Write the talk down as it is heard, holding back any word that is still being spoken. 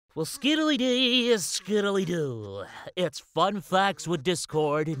Well, skiddly-dee is skiddly-doo. It's Fun Facts with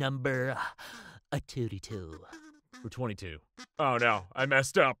Discord number 22. For 22. Oh no, I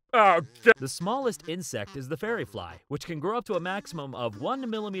messed up. Oh, God. The smallest insect is the fairy fly, which can grow up to a maximum of 1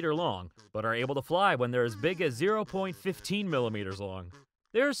 millimeter long, but are able to fly when they're as big as 0.15 millimeters long.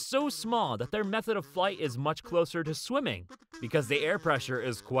 They're so small that their method of flight is much closer to swimming, because the air pressure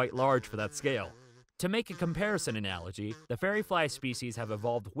is quite large for that scale. To make a comparison analogy, the fairy fly species have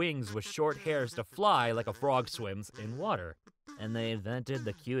evolved wings with short hairs to fly like a frog swims in water. And they invented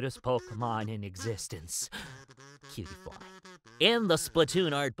the cutest Pokemon in existence. Cutie Fly. In the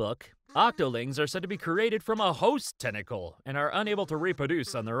Splatoon art book, Octolings are said to be created from a host tentacle and are unable to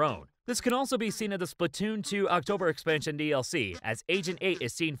reproduce on their own. This can also be seen in the Splatoon 2 October expansion DLC, as Agent 8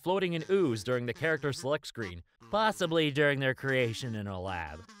 is seen floating in ooze during the character select screen. possibly during their creation in a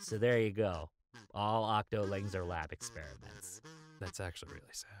lab. So there you go. All Octolings are lab experiments. That's actually really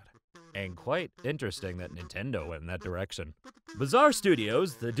sad. And quite interesting that Nintendo went in that direction. Bizarre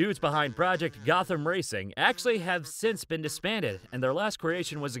Studios, the dudes behind Project Gotham Racing, actually have since been disbanded, and their last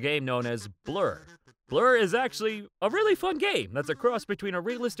creation was a game known as Blur. Blur is actually a really fun game that's a cross between a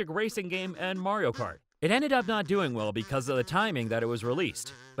realistic racing game and Mario Kart. It ended up not doing well because of the timing that it was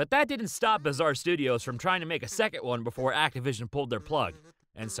released, but that didn't stop Bizarre Studios from trying to make a second one before Activision pulled their plug.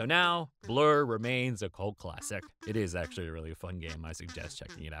 And so now, Blur remains a cult classic. It is actually a really fun game. I suggest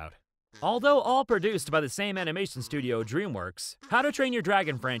checking it out. Although all produced by the same animation studio, DreamWorks, How to Train Your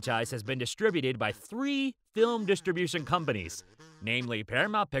Dragon franchise has been distributed by 3 film distribution companies, namely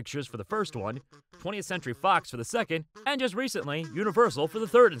Paramount Pictures for the first one, 20th Century Fox for the second, and just recently, Universal for the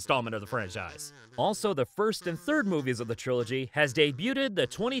third installment of the franchise. Also, the first and third movies of the trilogy has debuted the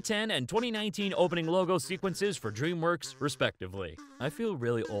 2010 and 2019 opening logo sequences for DreamWorks, respectively. I feel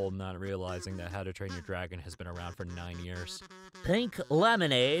really old not realizing that How to Train Your Dragon has been around for 9 years. Pink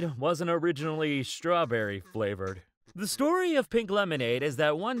Lemonade wasn't originally strawberry flavored. The story of Pink Lemonade is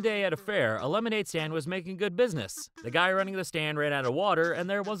that one day at a fair, a lemonade stand was making good business. The guy running the stand ran out of water, and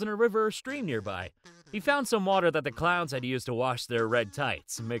there wasn't a river or stream nearby. He found some water that the clowns had used to wash their red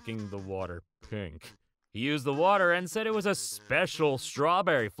tights, making the water pink. He used the water and said it was a special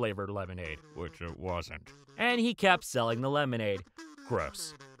strawberry-flavored lemonade, which it wasn't. And he kept selling the lemonade.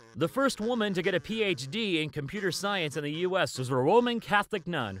 Gross. The first woman to get a PhD in computer science in the U.S. was a Roman Catholic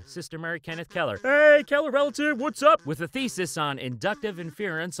nun, Sister Mary Kenneth Keller. Hey, Keller relative, what's up? With a thesis on inductive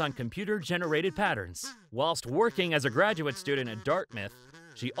inference on computer-generated patterns. Whilst working as a graduate student at Dartmouth,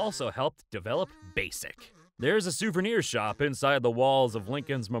 she also helped develop BASIC. There's a souvenir shop inside the walls of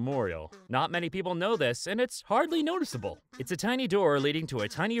Lincoln's Memorial. Not many people know this, and it's hardly noticeable. It's a tiny door leading to a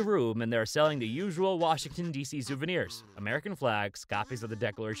tiny room, and they're selling the usual Washington, D.C. souvenirs. American flags, copies of the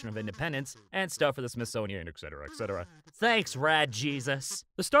Declaration of Independence, and stuff for the Smithsonian, etc., etc. Thanks, Rad Jesus.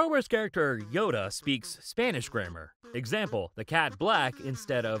 The Star Wars character Yoda speaks Spanish grammar. Example, the cat black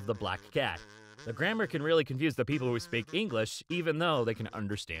instead of the black cat. The grammar can really confuse the people who speak English, even though they can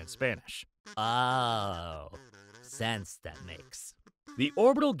understand Spanish. Oh, sense that makes. The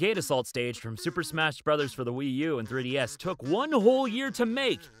orbital gate assault stage from Super Smash Bros. For the Wii U and 3DS took 1 whole year to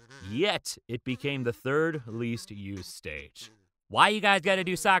make, yet it became the 3rd least used stage. Why you guys gotta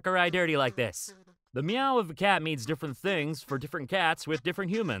do Sakurai dirty like this? The meow of a cat means different things for different cats with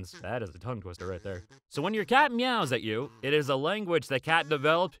different humans. That is a tongue twister right there. So when your cat meows at you, it is a language the cat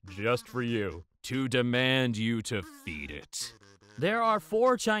developed just for you, to demand you to feed it. There are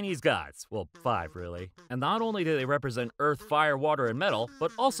 4 Chinese gods, well, 5 really, and not only do they represent earth, fire, water, and metal,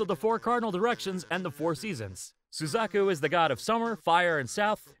 but also the 4 cardinal directions and the 4 seasons. Suzaku is the god of summer, fire, and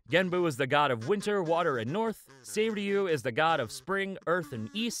south. Genbu is the god of winter, water, and north. Seiryu is the god of spring, earth, and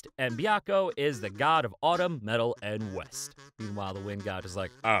east. And Byakko is the god of autumn, metal, and west. Meanwhile, the wind god is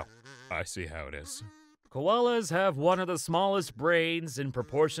like, oh, I see how it is. Koalas have one of the smallest brains in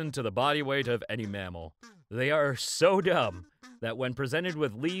proportion to the body weight of any mammal. They are so dumb that when presented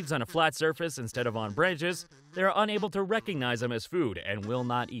with leaves on a flat surface instead of on branches, they are unable to recognize them as food and will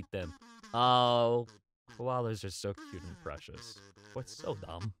not eat them. Oh, koalas are so cute and precious. What's so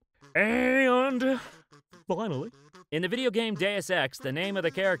dumb? And finally, in the video game Deus Ex, the name of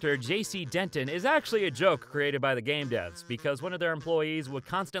the character JC Denton is actually a joke created by the game devs because one of their employees would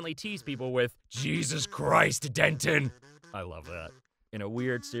constantly tease people with, Jesus Christ, Denton! I love that. In a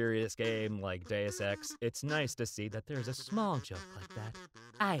weird, serious game like Deus Ex, it's nice to see that there's a small joke like that.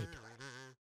 I adore